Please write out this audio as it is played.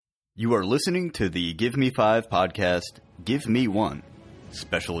You are listening to the Give Me 5 podcast, Give Me 1,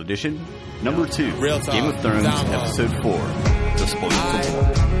 Special Edition, Number 2, Real talk. Game of Thrones, Episode 4, The Spoils of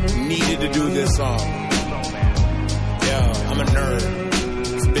War. I needed to do this song. Yeah, I'm a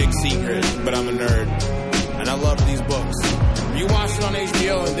nerd. It's a big secret, but I'm a nerd. And I love these books. If you watch it on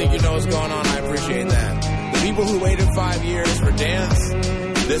HBO and think you know what's going on, I appreciate that. The people who waited 5 years for Dance,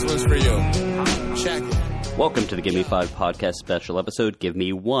 this one's for you. Check it. Welcome to the Give Me 5 podcast special episode, Give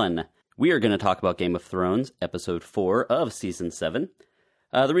Me 1. We are going to talk about Game of Thrones, episode 4 of season 7.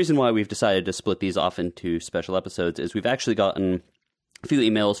 The reason why we've decided to split these off into special episodes is we've actually gotten a few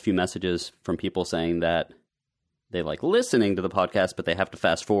emails, a few messages from people saying that they like listening to the podcast, but they have to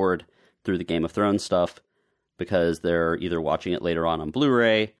fast forward through the Game of Thrones stuff because they're either watching it later on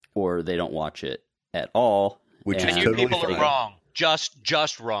Blu-ray or they don't watch it at all. Which is And you totally people fine. are wrong.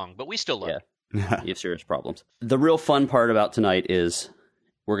 Just wrong. But we still love it. You have serious problems. The real fun part about tonight is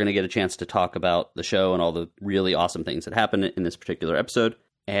we're going to get a chance to talk about the show and all the really awesome things that happened in this particular episode.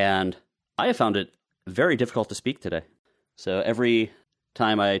 And I have found it very difficult to speak today. So every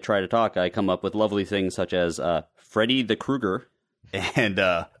time I try to talk, I come up with lovely things such as Freddy the Krueger. And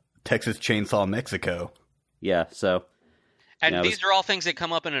Texas Chainsaw Mexico. Yeah, so... And Yeah, these are all things that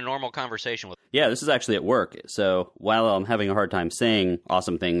come up in a normal conversation with. Yeah, this is actually at work. So while I'm having a hard time saying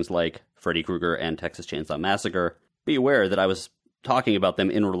awesome things like Freddy Krueger and Texas Chainsaw Massacre, be aware that I was talking about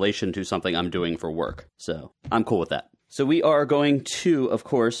them in relation to something I'm doing for work. So I'm cool with that. So we are going to, of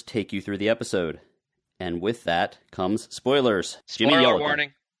course, take you through the episode. And with that comes spoilers. Jimmy, yell Spoiler at them.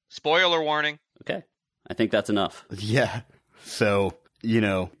 warning. Spoiler warning. Okay. I think that's enough. Yeah. So,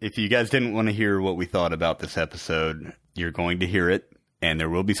 if you guys didn't want to hear what we thought about this episode, you're going to hear it, and there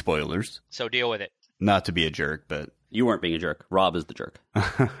will be spoilers. So deal with it. Not to be a jerk, but... You weren't being a jerk. Rob is the jerk.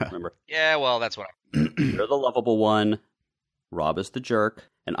 Remember? Yeah, well, that's what You're the lovable one. Rob is the jerk.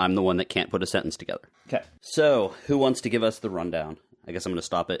 And I'm the one that can't put a sentence together. Okay. So, who wants to give us the rundown? I guess I'm going to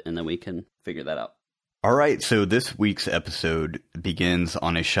stop it, and then we can figure that out. All right, so this week's episode begins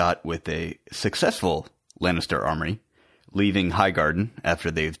on a shot with a successful Lannister army leaving Highgarden after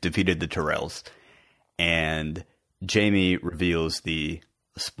they've defeated the Tyrells. And Jaime reveals the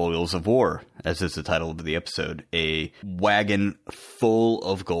Spoils of War, as is the title of the episode, a wagon full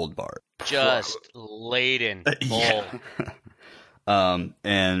of gold bars. just laden full. Yeah.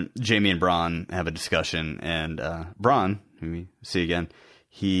 And Jaime and Bronn have a discussion, and Bronn, who we see again,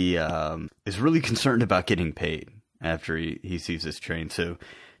 he is really concerned about getting paid after he sees this train. So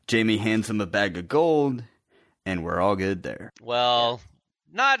Jaime hands him a bag of gold, and we're all good there. Well,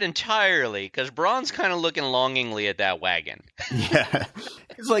 not entirely, because Bronn's kind of looking longingly at that wagon. Yeah.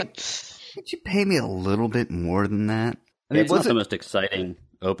 He's like, could you pay me a little bit more than that? I mean, It's not the most exciting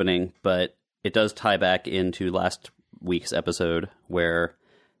opening, but it does tie back into last week's episode where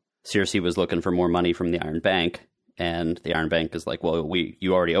Cersei was looking for more money from the Iron Bank, and the Iron Bank is like, well,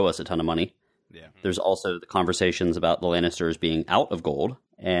 you already owe us a ton of money. Yeah. There's also the conversations about the Lannisters being out of gold,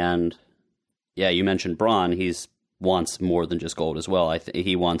 and yeah, you mentioned Bronn. He wants more than just gold as well.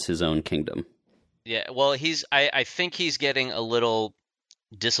 He wants his own kingdom. Yeah, well, I think he's getting a little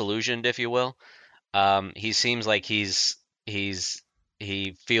disillusioned, if you will. He seems like he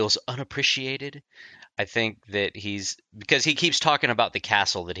feels unappreciated. I think that because he keeps talking about the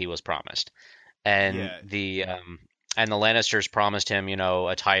castle that he was promised, and Yeah. the Lannisters promised him,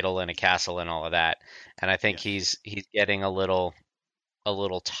 a title and a castle and all of that. And I think he's getting a little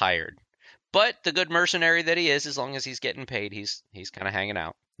tired. But the good mercenary that he is, as long as he's getting paid, he's kind of hanging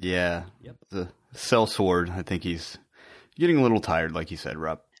out. Yeah. Yep. The sellsword, I think he's getting a little tired, like you said,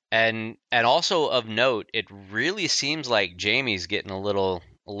 Rob. And also of note, it really seems like Jaime's getting a little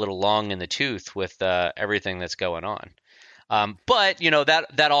long in the tooth with everything that's going on. But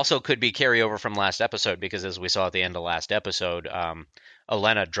that also could be carryover from last episode, because as we saw at the end of last episode,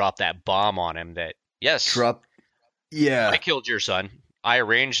 Olenna dropped that bomb on him that Yeah. I killed your son. I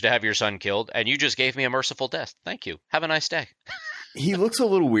arranged to have your son killed, and you just gave me a merciful death. Thank you. Have a nice day. He looks a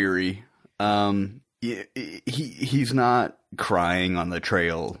little weary. He's not crying on the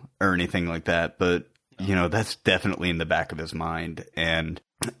trail or anything like that, but that's definitely in the back of his mind, and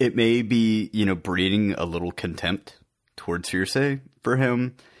it may be breeding a little contempt towards Cersei for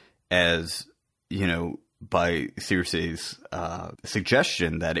him, as by Cersei's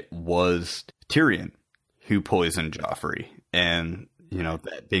suggestion that it was Tyrion who poisoned Joffrey, and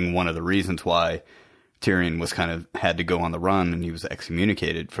that being one of the reasons why Tyrion was had to go on the run and he was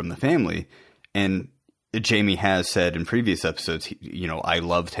excommunicated from the family. And Jaime has said in previous episodes, I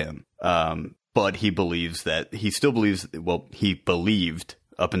loved him. But he believed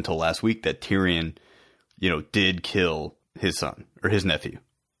up until last week that Tyrion, did kill his son or his nephew.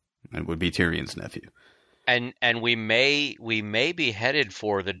 It would be Tyrion's nephew. And we may be headed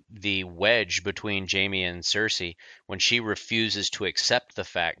for the wedge between Jaime and Cersei when she refuses to accept the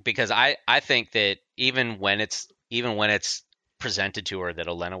fact, because I think that even when it's presented to her that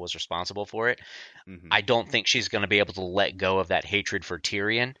Olenna was responsible for it, I don't think she's going to be able to let go of that hatred for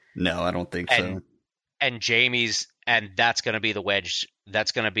Tyrion. No, I don't think so. And and that's going to be the wedge.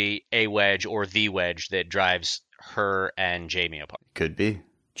 That's going to be a wedge or the wedge that drives her and Jaime apart. Could be.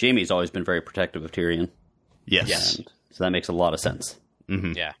 Jaime's always been very protective of Tyrion. Yes. And so that makes a lot of sense.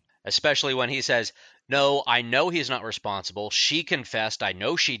 Mm-hmm. Yeah. Especially when he says, no, I know he's not responsible. She confessed. I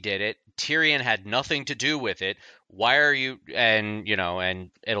know she did it. Tyrion had nothing to do with it. Why are you? And, and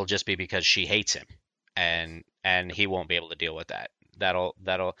it'll just be because she hates him. And he won't be able to deal with that.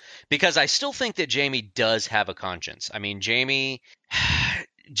 That'll because I still think that Jaime does have a conscience. I mean, Jaime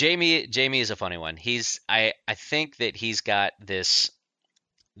is a funny one. I think that he's got this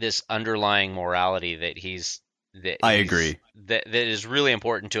underlying morality that I agree. That is really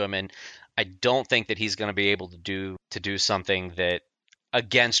important to him, and I don't think that he's going to be able to do something that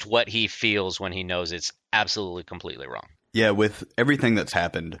against what he feels when he knows it's absolutely completely wrong. Yeah, with everything that's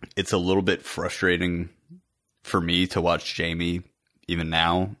happened, it's a little bit frustrating for me to watch Jaime even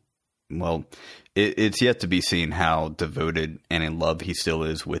now. Well, it's yet to be seen how devoted and in love he still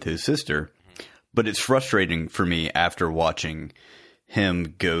is with his sister, but it's frustrating for me after watching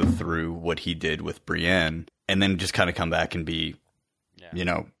him go through what he did with Brienne and then just kind of come back and be,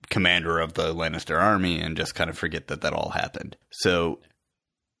 commander of the Lannister army and just kind of forget that all happened. So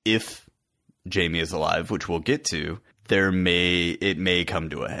if Jaime is alive, which we'll get to, it may come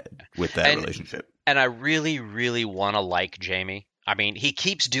to a head with that relationship. And I really, really want to like Jaime. I mean, he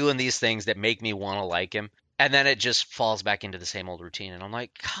keeps doing these things that make me want to like him. And then it just falls back into the same old routine. And I'm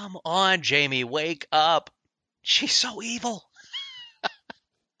like, come on, Jaime, wake up. She's so evil.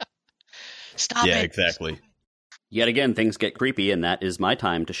 Stop it. Yeah, exactly. Yet again, things get creepy, and that is my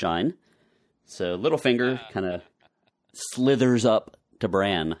time to shine. So Littlefinger kind of slithers up to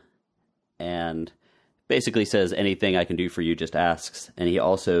Bran and basically says, anything I can do for you, just asks. And he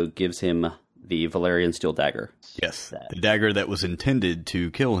also gives him the Valyrian steel dagger. Yes, the dagger that was intended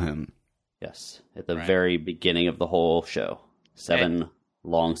to kill him. Yes, at the very beginning of the whole show, 7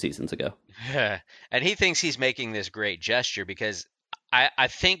 long seasons ago. And he thinks he's making this great gesture because I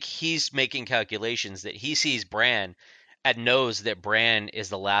think he's making calculations that he sees Bran and knows that Bran is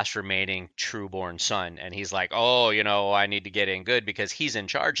the last remaining true-born son. And he's like, I need to get in good because he's in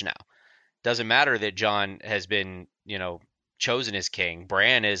charge now. Doesn't matter that Jon has been, chosen as king.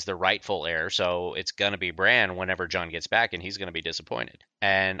 Bran is the rightful heir, so it's going to be Bran whenever Jon gets back, and he's going to be disappointed.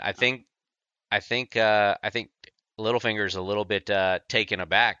 And I think Littlefinger's a little bit taken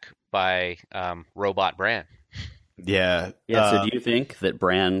aback by robot Bran. Yeah. So do you think that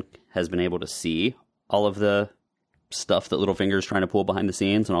Bran has been able to see all of the stuff that Littlefinger's trying to pull behind the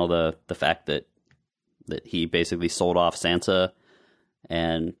scenes, and all the fact that he basically sold off Sansa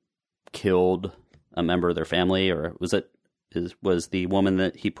and killed a member of their family, or was the woman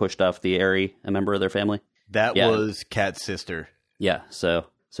that he pushed off the Eyrie a member of their family? That was Kat's sister. Yeah. So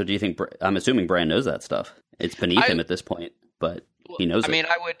do you think? I'm assuming Bran knows that stuff. It's beneath him at this point, but he knows. I mean,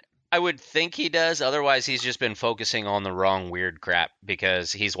 I would think he does. Otherwise, he's just been focusing on the wrong weird crap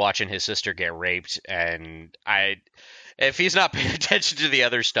because he's watching his sister get raped. And if he's not paying attention to the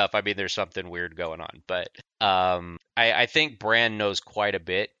other stuff, I mean, there's something weird going on. But I think Bran knows quite a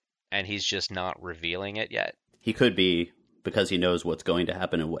bit, and he's just not revealing it yet. He could be, because he knows what's going to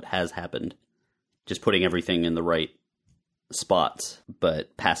happen and what has happened, just putting everything in the right spots,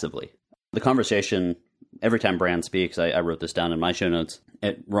 but passively. The conversation, every time Bran speaks, I wrote this down in my show notes,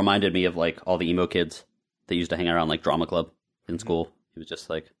 it reminded me of like all the emo kids that used to hang around like drama club in school. He was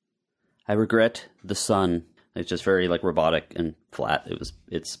just like, I regret the sun. It's just very like robotic and flat.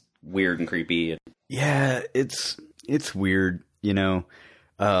 It's weird and creepy. Yeah, it's weird,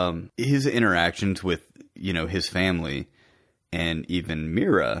 his interactions with, his family and even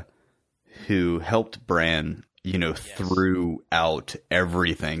Mira, who helped Bran, throughout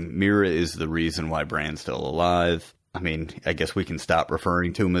everything. Mira is the reason why Bran's still alive. I mean, I guess we can stop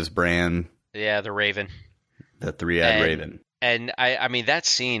referring to him as Bran. Yeah, the Raven. The three-eyed Raven. And I mean, that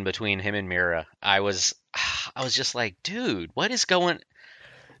scene between him and Mira, I was just like, dude, what is going...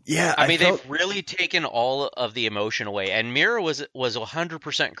 Yeah, I mean, they've really taken all of the emotion away. And Mira was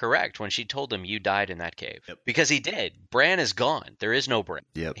 100% correct when she told him, you died in that cave. Yep. Because he did. Bran is gone. There is no Bran.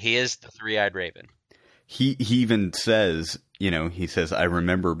 Yep. He is the three-eyed Raven. He even says, he says, I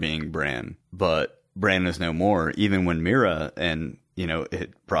remember being Bran, but Bran is no more. Even when Mira, and,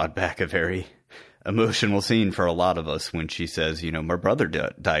 it brought back a very emotional scene for a lot of us when she says, my brother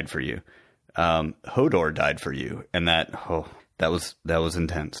died for you. Hodor died for you. And that was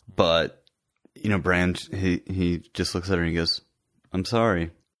intense. But, Bran, he just looks at her and he goes, I'm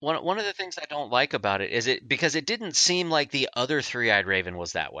sorry. One of the things I don't like about it is because it didn't seem like the other Three-Eyed Raven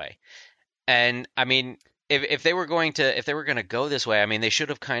was that way. And I mean, if they were going to go this way, I mean, they should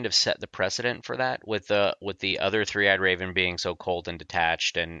have kind of set the precedent for that with the other Three-Eyed Raven being so cold and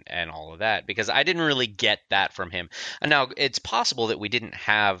detached and all of that, because I didn't really get that from him. And now it's possible that we didn't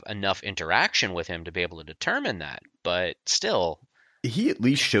have enough interaction with him to be able to determine that, but still, he at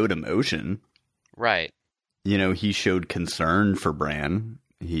least showed emotion. Right. He showed concern for Bran.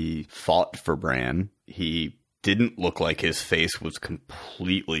 He fought for Bran. He didn't look like his face was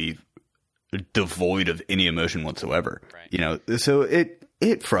completely devoid of any emotion whatsoever. Right. So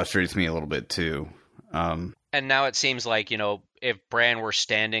it frustrates me a little bit too. And now it seems like, if Bran were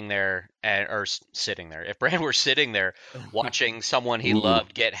standing there sitting there, if Bran were sitting there watching someone he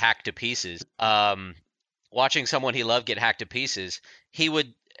loved get hacked to pieces, he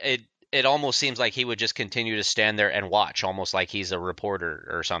would, it almost seems like he would just continue to stand there and watch, almost like he's a reporter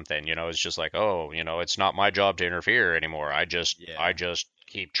or something. It's just like, it's not my job to interfere anymore. I just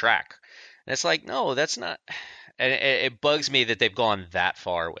keep track. And it's like, no, that's not. And it bugs me that they've gone that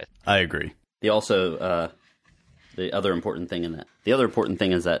far with. I agree. The other important thing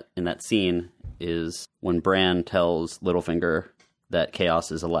is that in that scene is when Bran tells Littlefinger that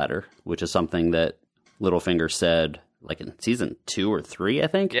chaos is a ladder, which is something that Littlefinger said like in season 2 or 3, I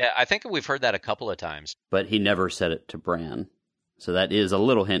think. Yeah, I think we've heard that a couple of times. But he never said it to Bran. So that is a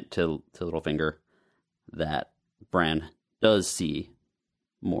little hint to Littlefinger that Bran does see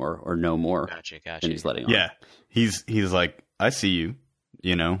more or know more than he's letting on. Yeah, he's like, I see you,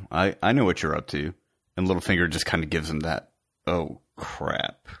 I know what you're up to. And Littlefinger just kind of gives him that, oh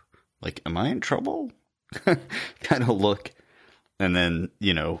crap, like, am I in trouble? kind of look. And then,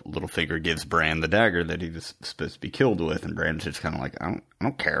 Littlefinger gives Bran the dagger that he was supposed to be killed with, and Bran's just kind of like, I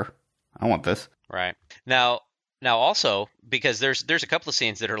don't care, I want this. Right. Now also, because there's a couple of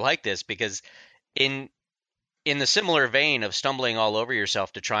scenes that are like this, because in the similar vein of stumbling all over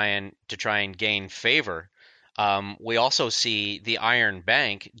yourself to try and gain favor, we also see the Iron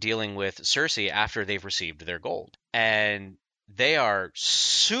Bank dealing with Cersei after they've received their gold, and they are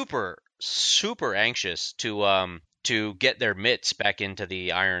super, super anxious to get their mitts back into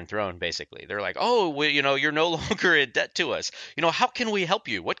the Iron Throne. Basically, they're like, "Oh, you're no longer in debt to us. How can we help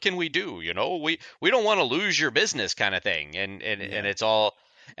you? What can we do? We don't want to lose your business," kind of thing. And it's all,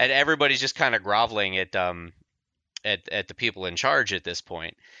 and everybody's just kind of groveling at the people in charge at this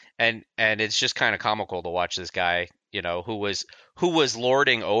point. And it's just kind of comical to watch this guy, who was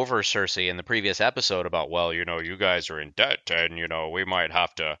lording over Cersei in the previous episode about, well, you guys are in debt and, we might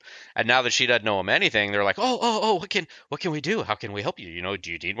have to. And now that she doesn't know him anything, they're like, oh, what can we do? How can we help you?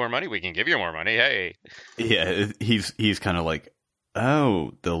 Do you need more money? We can give you more money. Hey. Yeah, he's kind of like,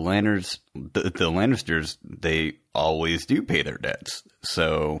 oh, the Lannisters, they always do pay their debts.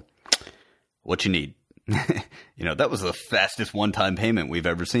 So what you need? That was the fastest one-time payment we've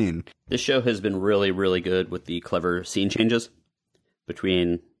ever seen. This show has been really, really good with the clever scene changes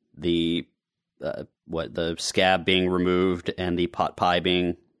between the the scab being removed and the pot pie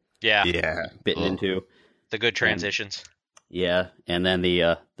being bitten into. The good transitions. And then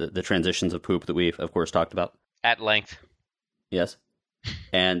the transitions of poop that we've of course talked about at length. Yes,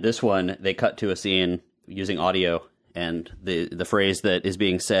 and this one they cut to a scene using audio. And the phrase that is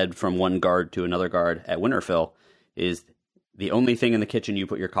being said from one guard to another guard at Winterfell is, the only thing in the kitchen you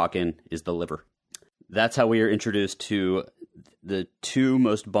put your cock in is the liver. That's how we are introduced to the two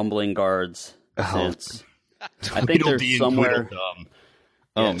most bumbling guards since. I think there's somewhere,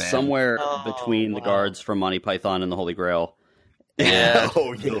 somewhere between the guards from Monty Python and the Holy Grail. And,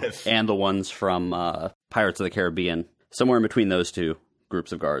 and the ones from Pirates of the Caribbean. Somewhere in between those two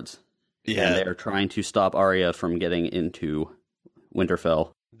groups of guards. Yeah, and they're trying to stop Arya from getting into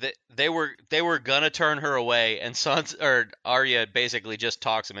Winterfell. They were gonna turn her away, and Arya basically just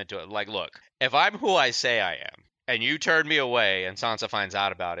talks him into it. Like, look, if I'm who I say I am, and you turn me away, and Sansa finds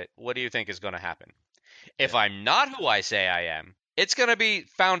out about it, what do you think is going to happen? If I'm not who I say I am, it's gonna be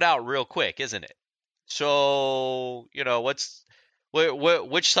found out real quick, isn't it? So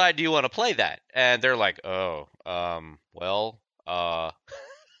which side do you want to play that? And they're like, So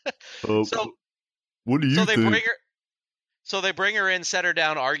what do you think? They bring her in, set her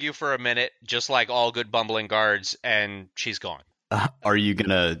down, argue for a minute, just like all good bumbling guards, and she's gone. Are you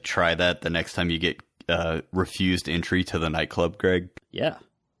gonna try that the next time you get refused entry to the nightclub, Greg? Yeah.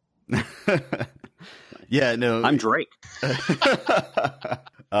 Yeah, no. I'm Drake.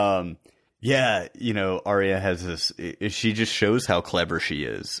 Yeah, Arya has this. She just shows how clever she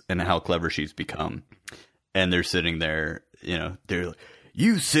is and how clever she's become. And they're sitting there, they're like,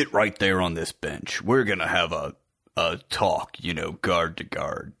 you sit right there on this bench. We're going to have a talk, guard to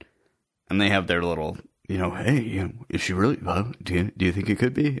guard. And they have their little, hey, is she really, do you think it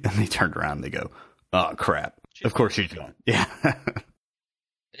could be? And they turn around and they go, oh, crap. Of course she's gone. Yeah.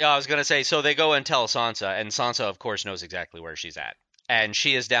 Yeah, I was going to say, so they go and tell Sansa, and Sansa, of course, knows exactly where she's at. And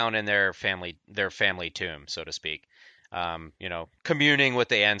she is down in their family tomb, so to speak, communing with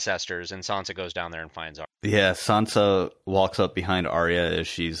the ancestors, and Sansa goes down there and finds Arya. Yeah, Sansa walks up behind Arya as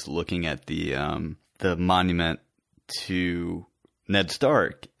she's looking at the monument to Ned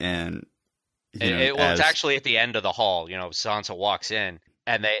Stark, and it's actually at the end of the hall. Sansa walks in,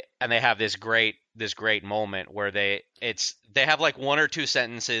 and they have this great moment where they have like one or two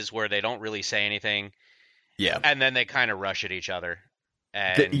sentences where they don't really say anything. Yeah, and then they kind of rush at each other.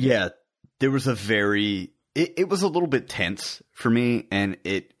 And there was it was a little bit tense for me, and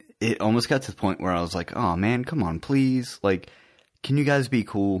it almost got to the point where I was like, oh man, come on, please, like, can you guys be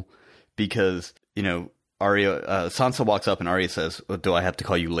cool? Because Arya, Sansa walks up and Arya says, well, do I have to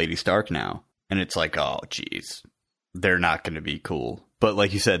call you Lady Stark now? And it's like, oh geez, they're not going to be cool. But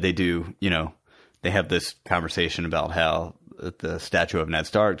like you said, they do, they have this conversation about how the statue of Ned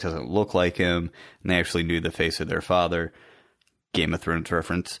Stark doesn't look like him, and they actually knew the face of their father. Game of Thrones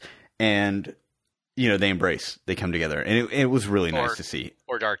reference. And, they embrace. They come together. And it was really nice to see.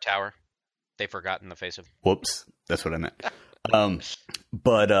 Or Dark Tower. They've forgotten the face of. Whoops. That's what I meant.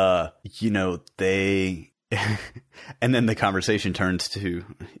 But they... and then the conversation turns to,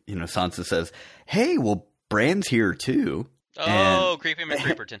 Sansa says, hey, well, Bran's here too. Oh, Creepy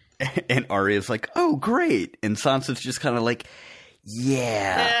McCreeperton. And Arya's like, oh, great. And Sansa's just kind of like,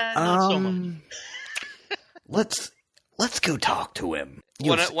 not so much. Let's go talk to him.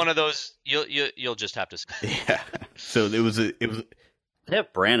 One of those you'll just have to. Yeah. So it was. They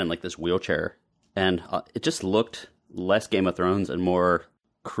have Bran in like this wheelchair, and it just looked less Game of Thrones and more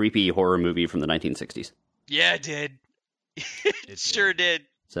creepy horror movie from the 1960s. Yeah, it did. It sure did.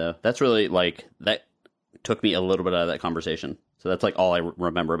 So that's really like that took me a little bit out of that conversation. So that's like all I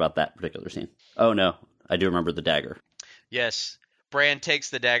remember about that particular scene. Oh no, I do remember the dagger. Yes, Bran takes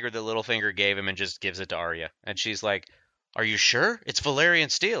the dagger that Littlefinger gave him and just gives it to Arya, and she's like, are you sure? It's Valyrian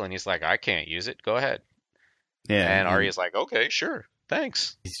steel. And he's like, I can't use it. Go ahead. Yeah. And Arya's like, okay, sure.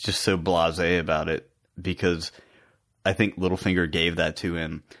 Thanks. He's just so blasé about it because I think Littlefinger gave that to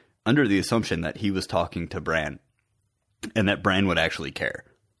him under the assumption that he was talking to Bran and that Bran would actually care.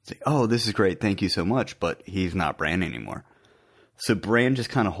 It's like, oh, this is great. Thank you so much. But he's not Bran anymore. So Bran just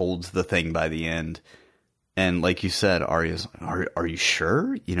kind of holds the thing by the end. And like you said, Arya's, are you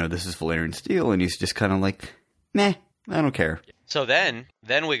sure? This is Valyrian steel. And he's just kind of like, meh. I don't care. So then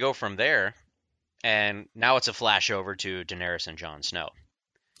we go from there, and now it's a flash over to Daenerys and Jon Snow.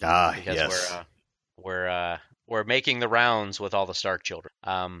 Because yes. We're making the rounds with all the Stark children.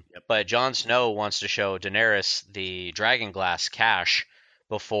 But Jon Snow wants to show Daenerys the Dragonglass cache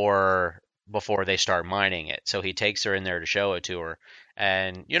before they start mining it. So he takes her in there to show it to her.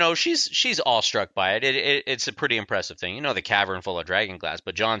 And, she's awestruck by it. It's a pretty impressive thing. The cavern full of Dragonglass.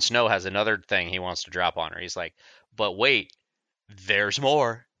 But Jon Snow has another thing he wants to drop on her. He's like, but wait, there's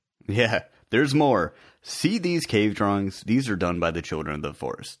more. Yeah, there's more. See these cave drawings? These are done by the children of the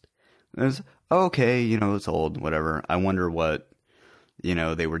forest. It's okay, it's old, whatever. I wonder what,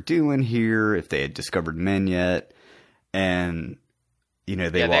 they were doing here, if they had discovered men yet. And,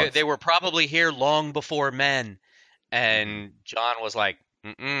 they were probably here long before men. And Jon was like,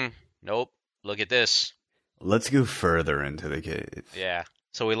 nope, look at this. Let's go further into the cave. Yeah.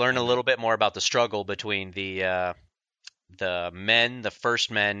 So we learn a little bit more about the struggle between the men, the first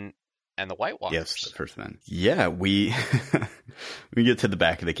men, and the White Walkers. Yes, the first men. Yeah, we get to the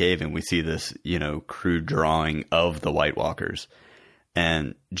back of the cave and we see this, crude drawing of the White Walkers.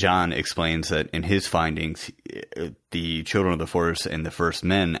 And Jon explains that in his findings, the Children of the Forest and the first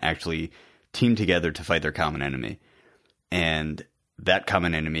men actually teamed together to fight their common enemy. And that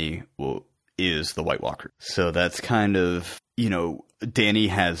common enemy is the White Walker. So that's kind of, Dany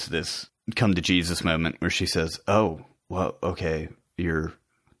has this come to Jesus moment where she says, oh, well, okay,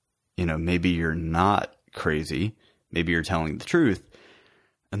 maybe you're not crazy. Maybe you're telling the truth.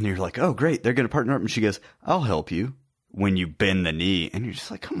 And you're like, oh, great, they're going to partner up. And she goes, I'll help you when you bend the knee. And you're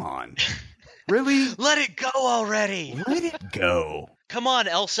just like, come on. Really? Let it go already. Let it go. Come on,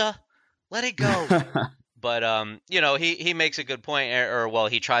 Elsa. Let it go. But, he makes a good point,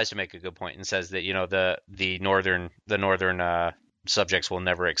 he tries to make a good point and says that, the northern subjects will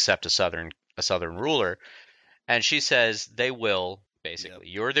never accept a southern ruler. And she says they will, basically.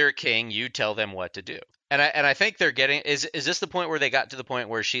 Yep. You're their king. You tell them what to do. And I think they're getting, is this the point where they got to the point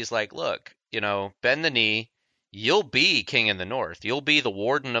where she's like, look, bend the knee. You'll be king in the North. You'll be the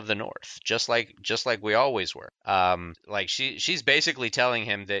warden of the North, just like we always were. Like she's basically telling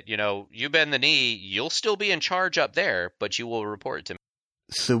him that, you bend the knee, you'll still be in charge up there, but you will report to me.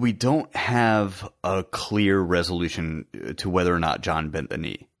 So we don't have a clear resolution to whether or not Jon bent the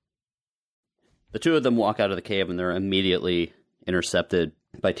knee. The two of them walk out of the cave and they're immediately intercepted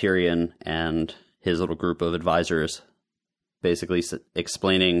by Tyrion and his little group of advisors, basically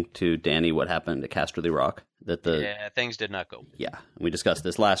explaining to Dany what happened at Casterly Rock. Things did not go. Yeah, we discussed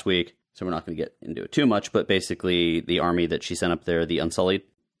this last week, so we're not going to get into it too much, but basically the army that she sent up there, the Unsullied,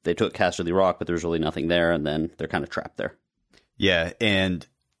 they took Casterly Rock, but there's really nothing there, and then they're kind of trapped there. Yeah, and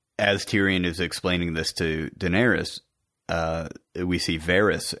as Tyrion is explaining this to Daenerys, we see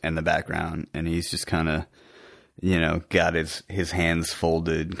Varys in the background, and he's just kind of, got his hands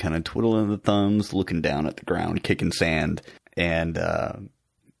folded, kind of twiddling the thumbs, looking down at the ground, kicking sand, and,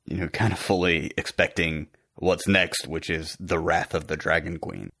 kind of fully expecting what's next, which is the wrath of the Dragon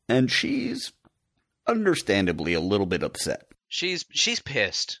Queen. And she's understandably a little bit upset. She's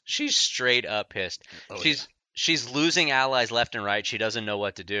pissed. She's straight up pissed. She's losing allies left and right. She doesn't know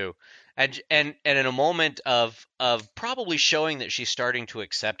what to do. And in a moment of probably showing that she's starting to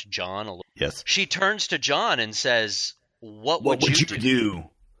accept Jon a little, yes, she turns to Jon and says, What would you do?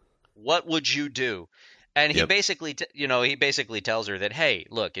 What would you do? And he basically tells her that, hey,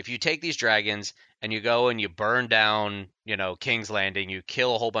 look, if you take these dragons and you go and you burn down, King's Landing, you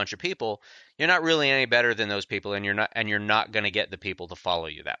kill a whole bunch of people, you're not really any better than those people, and you're not going to get the people to follow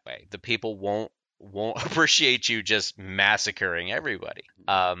you that way. The people won't appreciate you just massacring everybody.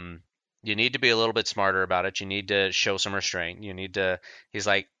 You need to be a little bit smarter about it. You need to show some restraint. He's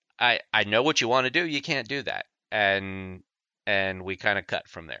like, I know what you want to do. You can't do that. And we kind of cut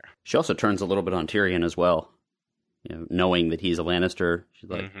from there. She also turns a little bit on Tyrion as well. Knowing that he's a Lannister, she's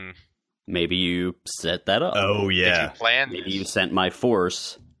like, maybe you set that up. Oh, yeah. Did you plan maybe this? You sent my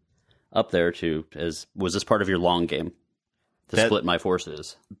force up there was this part of your long game? To split my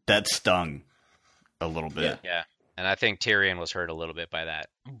forces? That stung a little bit. Yeah. And I think Tyrion was hurt a little bit by that.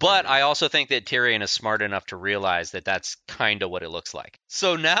 But I also think that Tyrion is smart enough to realize that that's kind of what it looks like.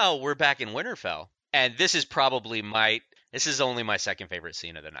 So now we're back in Winterfell. And this is only my second favorite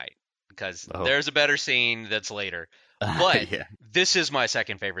scene of the night. Because there's a better scene that's later. But This is my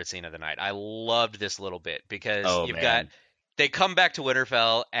second favorite scene of the night. I loved this little bit because they come back to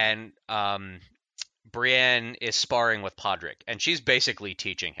Winterfell and Brienne is sparring with Podrick. And she's basically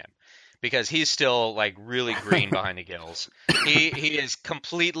teaching him. Because he's still like really green behind the gills. He is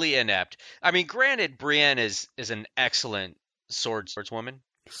completely inept. I mean, granted, Brienne is an excellent swordswoman.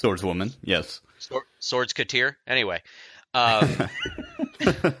 Swordswoman, yes. Swordsketeer. Anyway,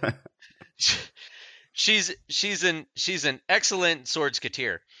 she's an excellent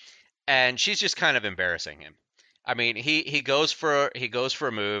swordsketeer, and she's just kind of embarrassing him. I mean, he goes for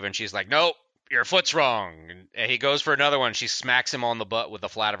a move, and she's like, nope. Your foot's wrong. And he goes for another one. She smacks him on the butt with the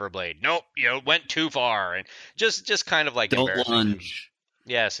flat of her blade. Nope, went too far. And just kind of like don't embarrassing. Lunge.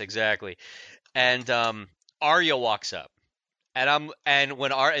 Yes, exactly. And Arya walks up, and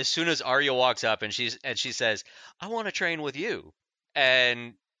when as soon as Arya walks up and she says, "I want to train with you,"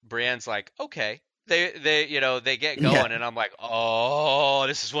 and Brienne's like, "Okay." They get going, and I'm like, "Oh,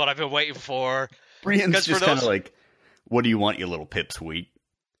 this is what I've been waiting for." Brienne's just kind of like, "What do you want, you little pipsqueak?"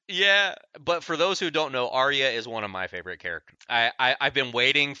 Yeah, but for those who don't know, Arya is one of my favorite characters. I've been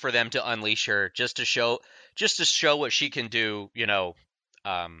waiting for them to unleash her just to show what she can do,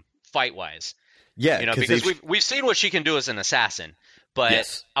 fight wise. Yeah, because we've seen what she can do as an assassin,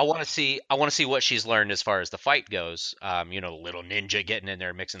 but I want to see what she's learned as far as the fight goes. Little ninja getting in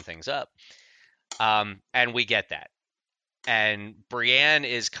there mixing things up, and we get that. And Brienne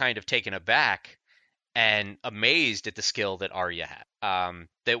is kind of taken aback and amazed at the skill that Arya had.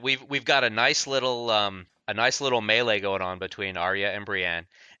 That we've got a nice little melee going on between Arya and Brienne.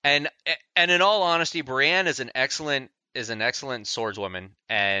 And in all honesty, Brienne is an excellent swordswoman,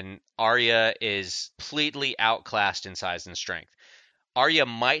 and Arya is completely outclassed in size and strength. Arya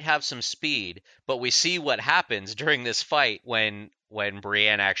might have some speed, but we see what happens during this fight when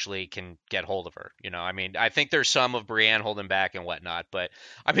Brienne actually can get hold of her. I think there's some of Brienne holding back and whatnot, but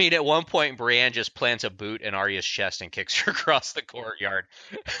I mean, at one point, Brienne just plants a boot in Arya's chest and kicks her across the courtyard.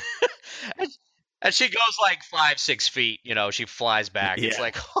 And she goes like 5-6 feet, she flies back. Yeah. It's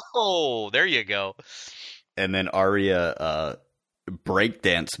like, oh, there you go. And then Arya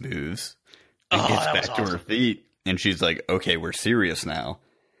breakdance moves and gets back to her feet. And she's like, okay, we're serious now.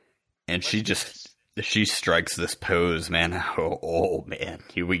 And she just she strikes this pose, man. Oh man,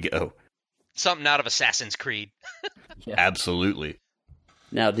 here we go. Something out of Assassin's Creed. Yeah. Absolutely.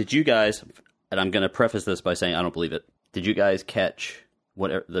 Now, did you guys, and I'm going to preface this by saying I don't believe it, did you guys catch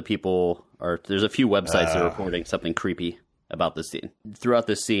what the people are, there's a few websites that are reporting something creepy about this scene. Throughout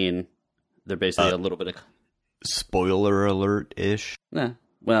this scene, they're basically a little bit of... Spoiler alert-ish? Nah,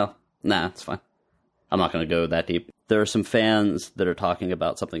 it's fine. I'm not going to go that deep. There are some fans that are talking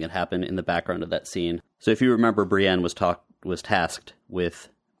about something that happened in the background of that scene. So if you remember, Brienne was tasked with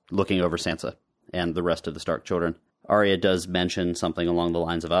looking over Sansa and the rest of the Stark children. Arya does mention something along the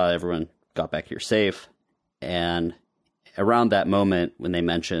lines of, everyone got back here safe. And around that moment, when they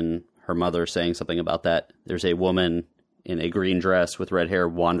mention her mother saying something about that, there's a woman in a green dress with red hair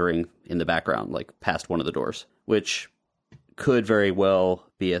wandering in the background, like past one of the doors, which could very well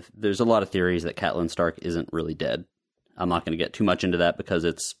be there's a lot of theories that Catelyn Stark isn't really dead. I'm not going to get too much into that because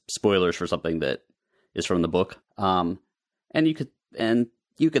it's spoilers for something that is from the book. And you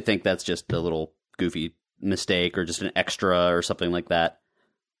could think that's just a little goofy mistake or just an extra or something like that.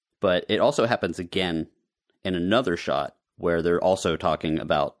 But it also happens again in another shot where they're also talking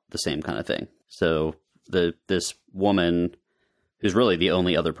about the same kind of thing. So this woman, who's really the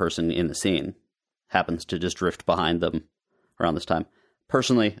only other person in the scene, happens to just drift behind them around this time.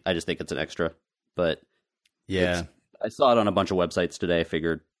 Personally, I just think it's an extra, but yeah, I saw it on a bunch of websites today.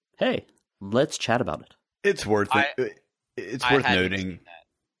 Figured, hey, let's chat about it. It's worth it. It's worth noting.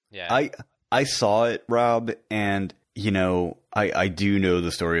 Yeah, I saw it, Rob, and I do know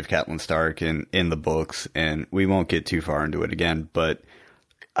the story of Catelyn Stark in the books, and we won't get too far into it again, but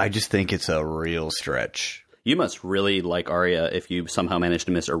I just think it's a real stretch. You must really like Arya if you somehow managed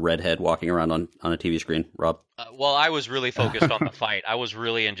to miss a redhead walking around on a TV screen, Rob. Well, I was really focused on the fight. I was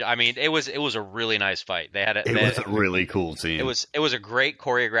really it was a really nice fight. It was a really cool scene. It was a great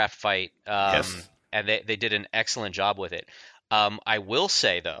choreographed fight. Yes. And they did an excellent job with it. I will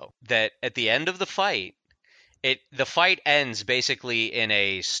say though that at the end of the fight, the fight ends basically in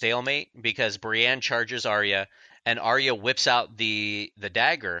a stalemate because Brienne charges Arya, and Arya whips out the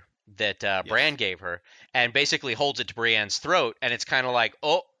dagger that Bran gave her and basically holds it to Brienne's throat, and it's kind of like,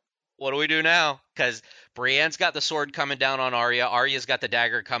 oh, what do we do now? Because Brienne's got the sword coming down on Arya, Arya's got the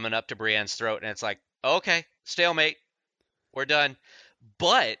dagger coming up to Brienne's throat, and it's like, okay, stalemate, we're done.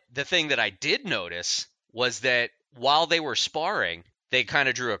 But the thing that I did notice was that while they were sparring, they kind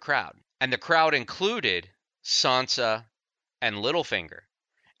of drew a crowd, and the crowd included Sansa and Littlefinger.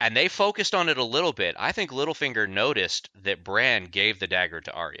 And they focused on it a little bit. I think Littlefinger noticed that Bran gave the dagger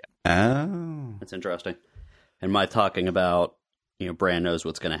to Arya. Oh. That's interesting. And my talking about, Bran knows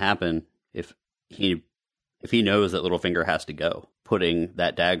what's going to happen if he knows that Littlefinger has to go. Putting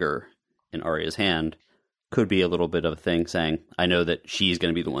that dagger in Arya's hand could be a little bit of a thing saying, I know that she's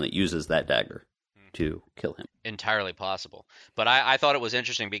going to be the one that uses that dagger to kill him. Entirely possible. But I thought it was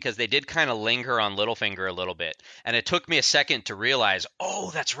interesting because they did kind of linger on Littlefinger a little bit. And it took me a second to realize, oh,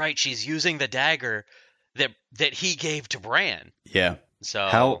 that's right, she's using the dagger that he gave to Bran. Yeah.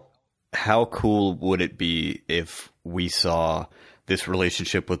 So how cool would it be if we saw this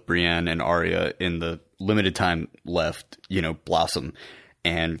relationship with Brienne and Arya in the limited time left, blossom,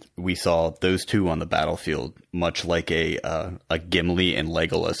 and we saw those two on the battlefield, much like a Gimli and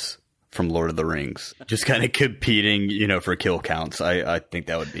Legolas from Lord of the Rings, just kind of competing, for kill counts. I think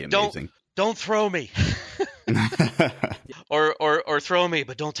that would be amazing. Don't throw me, or throw me,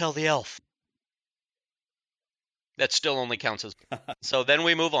 but don't tell the elf. That still only counts as. So then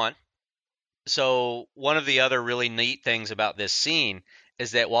we move on. So one of the other really neat things about this scene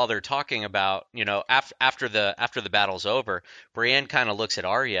is that while they're talking about, after the battle's over, Brienne kind of looks at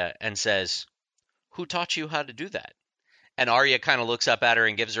Arya and says, "Who taught you how to do that?" And Arya kind of looks up at her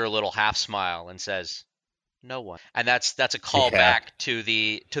and gives her a little half smile and says, "No one." And that's a call back to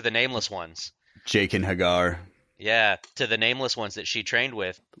the Nameless Ones. Jake and Hagar. Yeah, to the Nameless Ones that she trained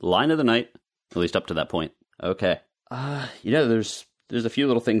with. Line of the night, at least up to that point. Okay. There's a few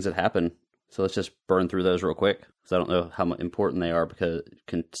little things that happen, so let's just burn through those real quick, because I don't know how important they are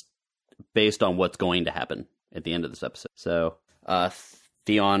based on what's going to happen at the end of this episode. So,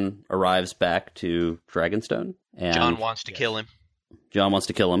 Theon arrives back to Dragonstone. And Jon wants to kill him. Jon wants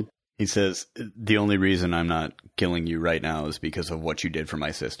to kill him. He says, the only reason I'm not killing you right now is because of what you did for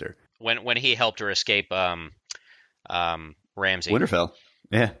my sister. When he helped her escape Ramsay. Winterfell.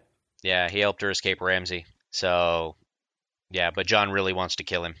 Yeah. Yeah, he helped her escape Ramsay. So, yeah, but Jon really wants to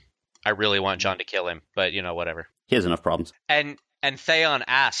kill him. I really want Jon to kill him, but, whatever. He has enough problems. And Theon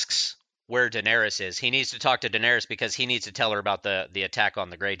asks where Daenerys is. He needs to talk to Daenerys because he needs to tell her about the attack on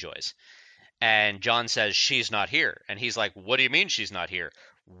the Greyjoys. And Jon says, she's not here. And he's like, what do you mean she's not here?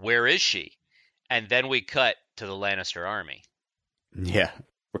 Where is she? and then we cut to the Lannister army. Yeah.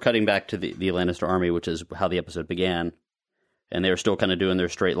 We're cutting back to the Lannister army, which is how the episode began. And they were still kind of doing their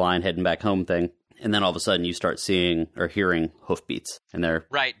straight line, heading back home thing. And then all of a sudden you start seeing or hearing hoofbeats. And they're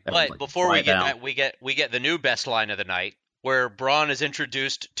right. But before we get that, we get the new best line of the night, where Bronn is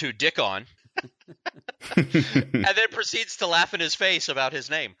introduced to Dickon. And then proceeds to laugh in his face about his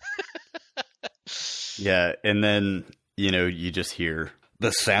name. Yeah, and then, you just hear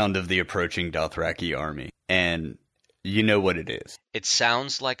the sound of the approaching Dothraki army. And you know what it is. It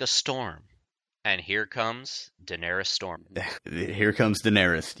sounds like a storm. And here comes Daenerys storming. Here comes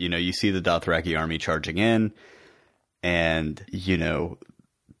Daenerys. You see the Dothraki army charging in. And,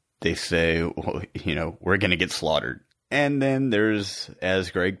 they say, well, we're going to get slaughtered. And then there's,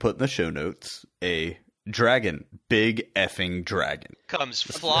 as Greg put in the show notes, a dragon. Big effing dragon. Comes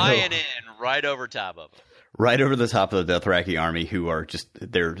flying in right over top of them. Right over the top of the Dothraki army, who are just,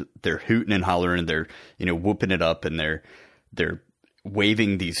 they're hooting and hollering, they're, whooping it up, and they're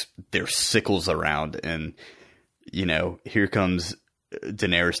waving their sickles around. And, here comes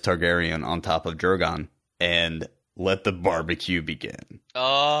Daenerys Targaryen on top of Drogon, and let the barbecue begin.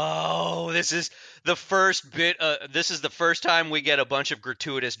 Oh, this is the first bit. This is the first time we get a bunch of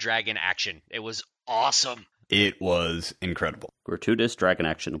gratuitous dragon action. It was awesome. It was incredible. Gratuitous dragon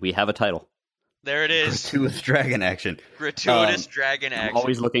action. We have a title. There it is. Gratuitous dragon action. Gratuitous dragon action. I'm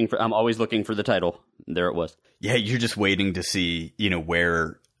always looking for the title. There it was. Yeah, you're just waiting to see,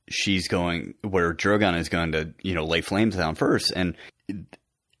 where she's going, where Drogon is going to, lay flames down first. And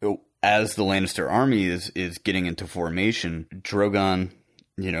as the Lannister army is getting into formation, Drogon,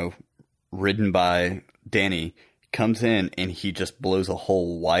 ridden by Dany, comes in and he just blows a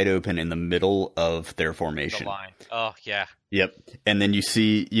hole wide open in the middle of their formation. The line. Oh, yeah. Yep. And then you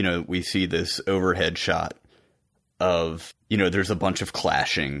see, we see this overhead shot of, there's a bunch of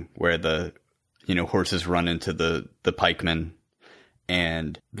clashing where the, horses run into the pikemen.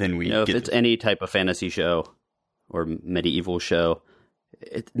 And then we if it's any type of fantasy show or medieval show,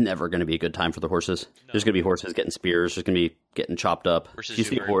 it's never going to be a good time for the horses. No. There's going to be horses getting spears. There's going to be getting chopped up. Horses you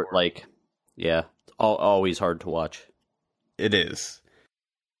see yeah, it's always hard to watch. It is.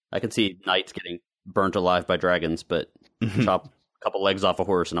 I can see knights getting burnt alive by dragons, but chop a couple legs off a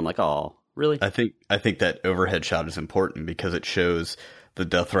horse, and I'm like, oh, really? I think that overhead shot is important because it shows the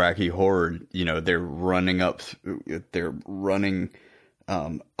Dothraki horde. They're running up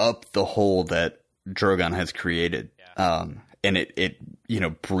up the hole that Drogon has created. Yeah. And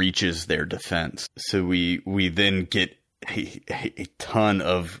it breaches their defense. So we then get a ton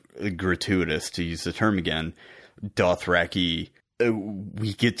of gratuitous, to use the term again, Dothraki.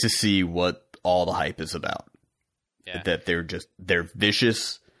 We get to see what all the hype is about. Yeah. That they're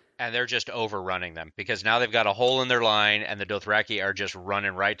vicious. And they're just overrunning them because now they've got a hole in their line, and the Dothraki are just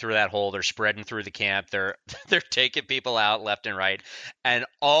running right through that hole. They're spreading through the camp. They're taking people out left and right, and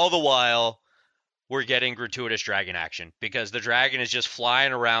all the while we're getting gratuitous dragon action because the dragon is just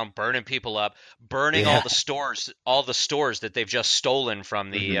flying around, burning people up, burning all the stores that they've just stolen from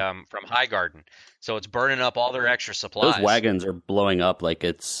the from Highgarden. So it's burning up all their extra supplies. Those wagons are blowing up like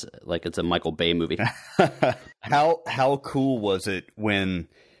it's a Michael Bay movie. How cool was it when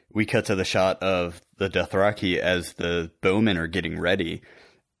we cut to the shot of the Dothraki as the bowmen are getting ready,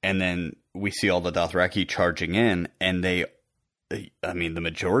 and then we see all the Dothraki charging in, and the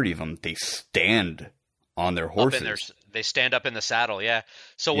majority of them, they stand on their horses. They stand up in the saddle, yeah.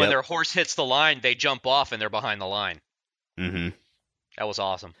 So when their horse hits the line, they jump off, and they're behind the line. Mm-hmm. That was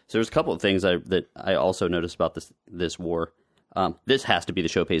awesome. So there's a couple of things that I also noticed about this war. This has to be the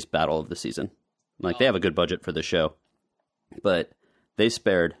showcase battle of the season. They have a good budget for the show, but they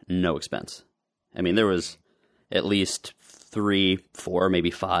spared no expense. I mean, there was at least 3, 4, maybe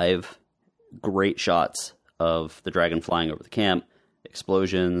 5 great shots of the dragon flying over the camp,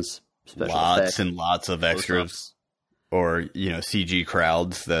 explosions, special effects, and lots of extras, or CG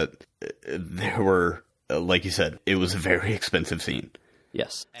crowds. That there were, like you said, it was a very expensive scene.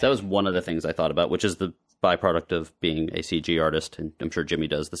 Yes, so that was one of the things I thought about, which is the byproduct of being a CG artist, and I'm sure Jimmy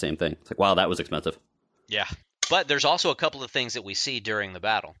does the same thing. It's like, wow, that was expensive. Yeah. But there's also a couple of things that we see during the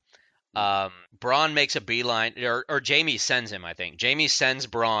battle. Bronn makes a beeline, or Jaime sends him, I think. Jaime sends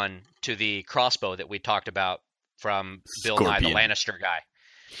Bronn to the crossbow that we talked about from Bill Nye, the Lannister guy.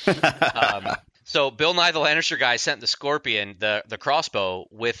 So Bill Nye, the Lannister guy, sent the Scorpion, the crossbow,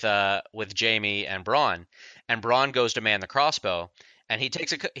 with Jaime and Bronn goes to man the crossbow, and he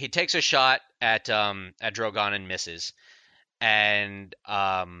takes a shot at Drogon and misses. And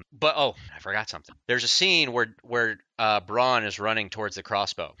but I forgot something. There's a scene where Bronn is running towards the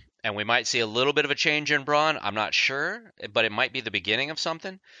crossbow, and we might see a little bit of a change in Bronn. I'm not sure, but it might be the beginning of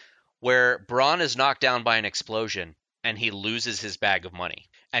something. where Bronn is knocked down by an explosion and he loses his bag of money.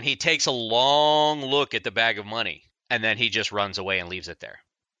 And he takes a long look at the bag of money and then he just runs away and leaves it there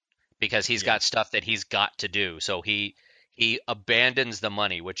because he's got stuff that he's got to do. So he abandons the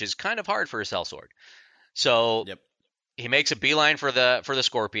money, which is kind of hard for a sellsword. So he makes a beeline for the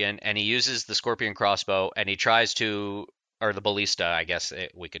Scorpion, and he uses the Scorpion crossbow, and he tries to, or the ballista, I guess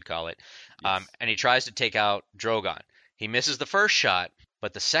we could call it, and he tries to take out Drogon. He misses the first shot,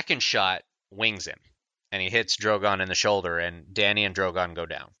 but the second shot wings him, and he hits Drogon in the shoulder, and Dany and Drogon go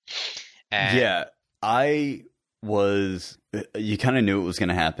down. And you kind of knew it was going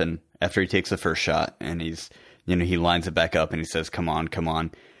to happen after he takes the first shot, and he lines it back up, and he says, come on, come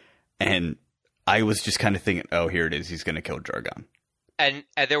on. And I was just kind of thinking, oh, here it is. He's going to kill Drogon. And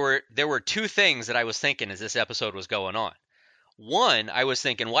there were two things that I was thinking as this episode was going on. One, I was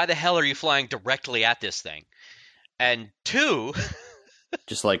thinking, why the hell are you flying directly at this thing? And two...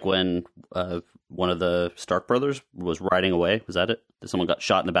 Just like when one of the Stark brothers was riding away. Was that it? That someone got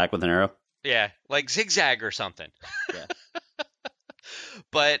shot in the back with an arrow? Yeah, like zigzag or something. Yeah.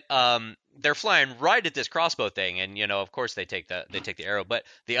 But they're flying right at this crossbow thing, and of course they take the arrow. But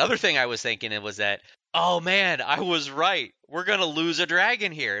the other thing I was thinking was that, oh man, I was right. We're gonna lose a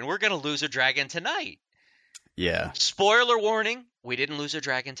dragon here, and we're gonna lose a dragon tonight. Yeah. Spoiler warning: we didn't lose a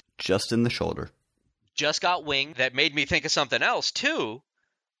dragon. Just in the shoulder. Just got winged. That made me think of something else too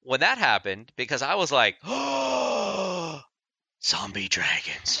when that happened, because I was like, oh, zombie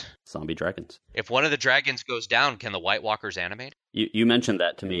dragons. Zombie dragons. If one of the dragons goes down, can the White Walkers animate? You mentioned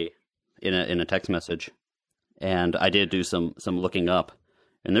that to me in a text message, and I did do some looking up,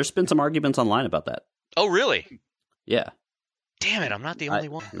 and there's been some arguments online about that. Oh, really? Yeah. Damn it, I'm not the only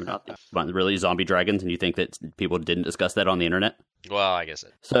one. You're not really zombie dragons, and you think that people didn't discuss that on the internet? Well, I guess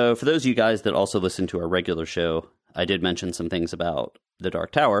it. So for those of you guys that also listen to our regular show, I did mention some things about the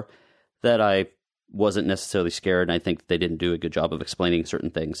Dark Tower that I wasn't necessarily scared, and I think they didn't do a good job of explaining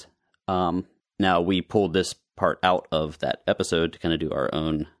certain things. Now, we pulled this part out of that episode to kind of do our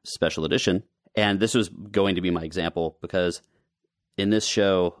own special edition, and this was going to be my example, because in this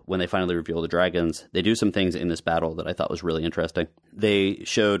show, when they finally reveal the dragons, they do some things in this battle that I thought was really interesting. They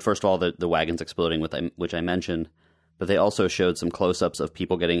showed, first of all, the wagons exploding, which I mentioned, but they also showed some close-ups of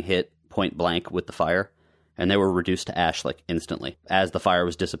people getting hit point blank with the fire, and they were reduced to ash like instantly. As the fire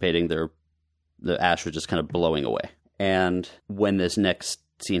was dissipating, the ash was just kind of blowing away. And when this next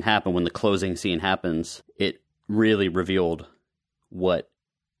scene happened, when the closing scene happens, it really revealed what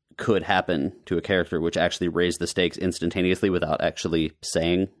could happen to a character, which actually raised the stakes instantaneously without actually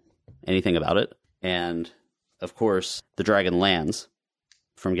saying anything about it. And of course, the dragon lands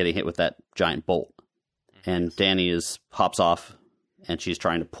from getting hit with that giant bolt. And Dany hops off, and she's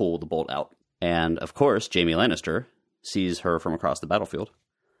trying to pull the bolt out. And of course, Jaime Lannister sees her from across the battlefield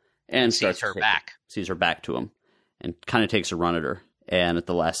and sees her back to him, and kind of takes a run at her. And at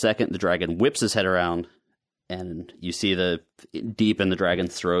the last second, the dragon whips his head around, and you see deep in the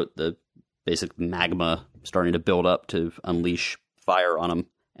dragon's throat, the basic magma starting to build up to unleash fire on him.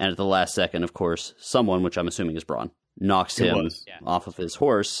 And at the last second, of course, someone, which I'm assuming is Bronn, knocks him off of his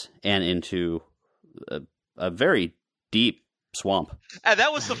horse and into a very deep swamp. And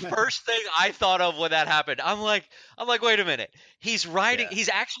that was the first thing I thought of when that happened. I'm like, wait a minute. He's riding. Yeah. He's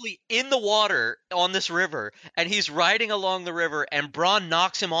actually in the water on this river, and he's riding along the river, and Bronn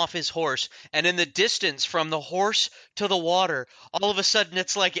knocks him off his horse. And in the distance from the horse to the water, all of a sudden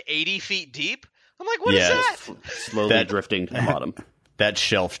it's like 80 feet deep. I'm like, what is that? Slowly drifting to the bottom. That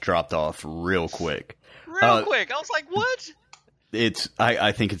shelf dropped off real quick. Quick. I was like, what?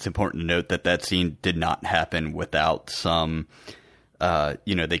 I think it's important to note that scene did not happen without some,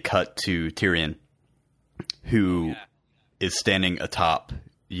 they cut to Tyrion, who is standing atop,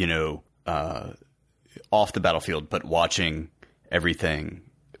 off the battlefield, but watching everything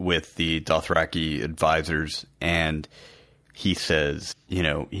with the Dothraki advisors. And he says,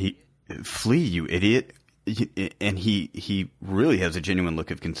 flee, you idiot. And he really has a genuine look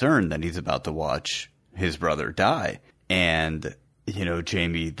of concern that he's about to watch his brother die. And,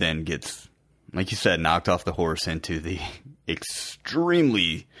 Jaime then gets, like you said, knocked off the horse into the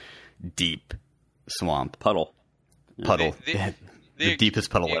extremely deep swamp. Puddle. The deepest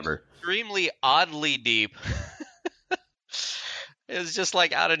puddle ever. Extremely oddly deep. It was just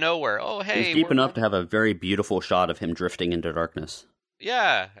like out of nowhere. Oh, hey. It was deep enough to have a very beautiful shot of him drifting into darkness.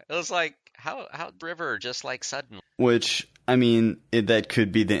 Yeah. It was like, how the river just like suddenly. Which, that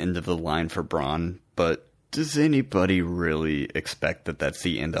could be the end of the line for Bronn, but does anybody really expect that that's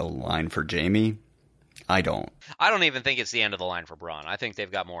the end of the line for Jaime? I don't. I don't even think it's the end of the line for Bronn. I think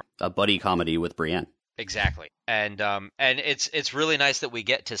they've got more. A buddy comedy with Brienne. Exactly. And it's really nice that we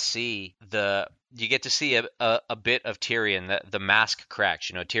get to see a bit of Tyrion. The mask cracks.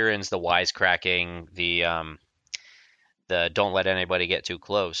 You know, Tyrion's the wisecracking, the don't let anybody get too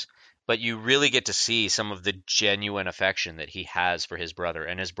close. But you really get to see some of the genuine affection that he has for his brother,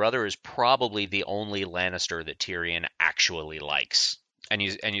 and his brother is probably the only Lannister that Tyrion actually likes. And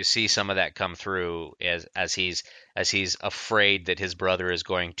you see some of that come through as he's afraid that his brother is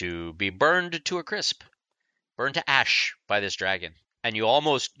going to be burned to a crisp, burned to ash by this dragon. And you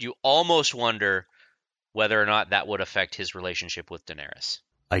almost wonder whether or not that would affect his relationship with Daenerys.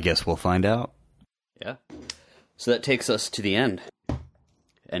 I guess we'll find out. Yeah. So that takes us to the end.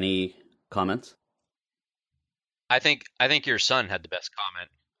 Any comments? I think your son had the best comment.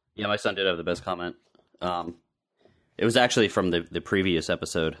 Yeah, my son did have the best comment. It was actually from the previous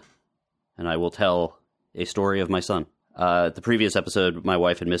episode, and I will tell a story of my son. The previous episode, my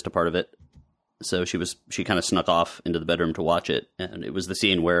wife had missed a part of it, so she kind of snuck off into the bedroom to watch it, and it was the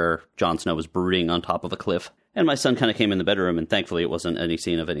scene where Jon Snow was brooding on top of a cliff, and my son kind of came in the bedroom, and thankfully it wasn't any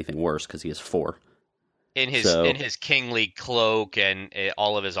scene of anything worse, because he is 4. In his kingly cloak and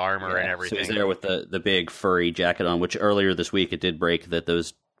all of his armor and everything. So he's there with the big furry jacket on, which earlier this week it did break that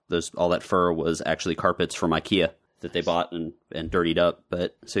those all that fur was actually carpets from IKEA that they bought and dirtied up.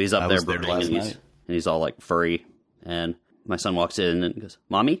 But so he's up there brooding, and he's all like furry. And my son walks in and goes,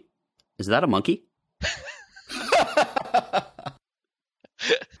 "Mommy, is that a monkey?"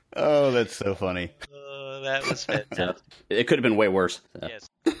 Oh, that's so funny. That was fantastic. It could have been way worse. So. Yes.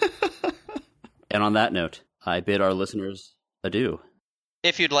 And on that note, I bid our listeners adieu.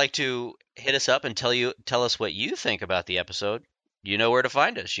 If you'd like to hit us up and tell us what you think about the episode, you know where to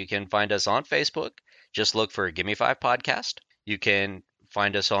find us. You can find us on Facebook. Just look for Give Me 5 Podcast. You can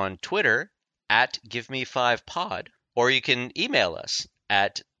find us on Twitter at GiveMe5Pod, or you can email us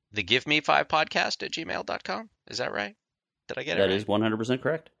at thegiveme5podcast@gmail.com. Is that right? Did I get it right? That is 100%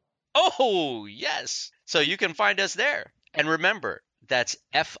 correct. Oh, yes. So you can find us there. And remember, that's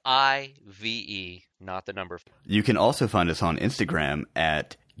FIVE, not the number. You can also find us on Instagram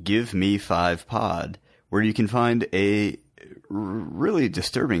at GiveMe5Pod, where you can find a really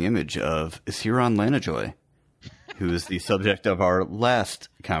disturbing image of Siron Lanajoy, who is the subject of our last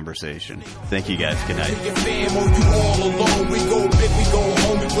conversation. Thank you guys. Good night.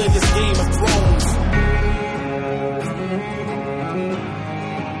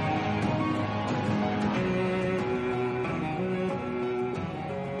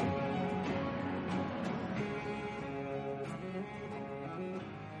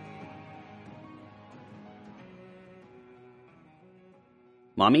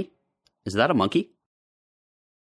 Mommy, is that a monkey?